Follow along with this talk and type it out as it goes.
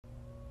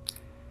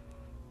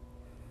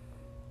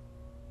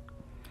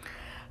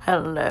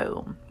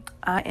Hello,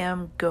 I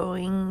am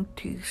going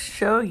to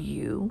show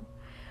you,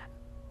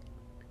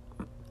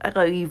 I'm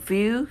going to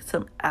review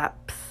some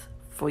apps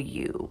for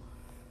you.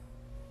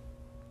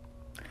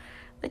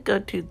 Let's go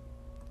to,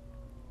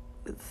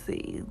 let's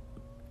see.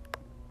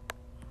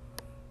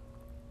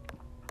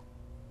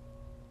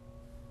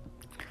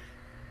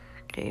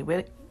 Okay,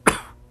 ready?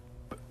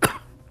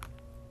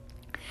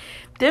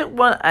 This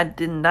one I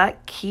did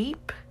not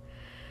keep,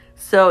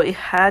 so it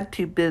had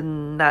to be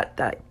not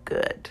that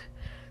good.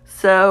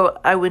 So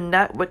I would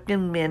not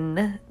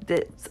recommend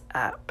this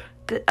app.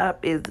 This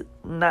app is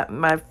not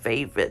my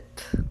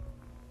favorite.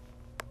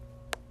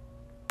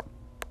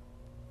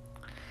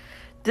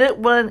 This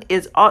one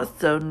is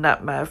also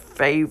not my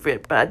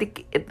favorite, but I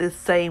think it's the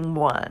same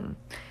one.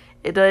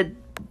 Let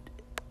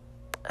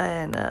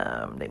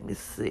me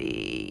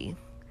see.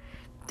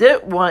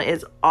 This one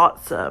is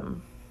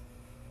awesome.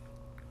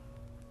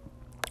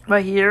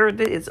 Right here,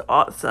 this is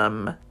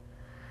awesome.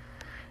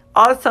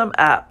 Awesome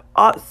app.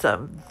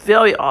 Awesome.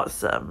 Very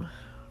awesome.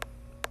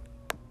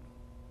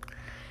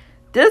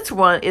 This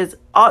one is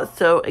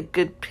also a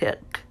good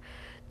pick.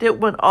 This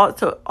one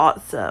also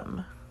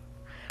awesome.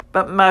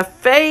 But my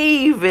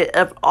favorite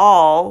of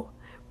all,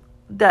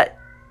 this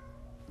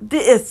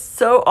is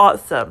so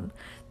awesome.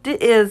 This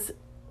is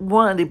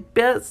one of the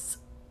best,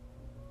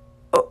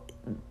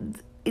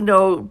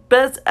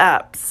 best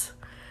apps.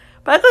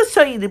 But I'm going to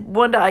show you the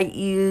one that I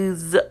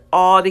use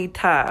all the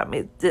time.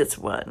 It's this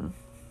one.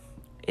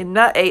 It's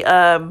not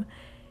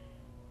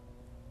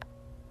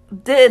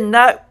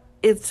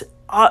it's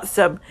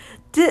awesome.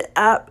 This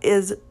app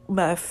is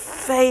my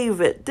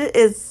favorite. This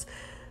is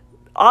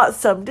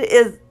awesome. This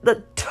is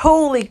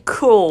totally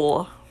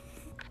cool.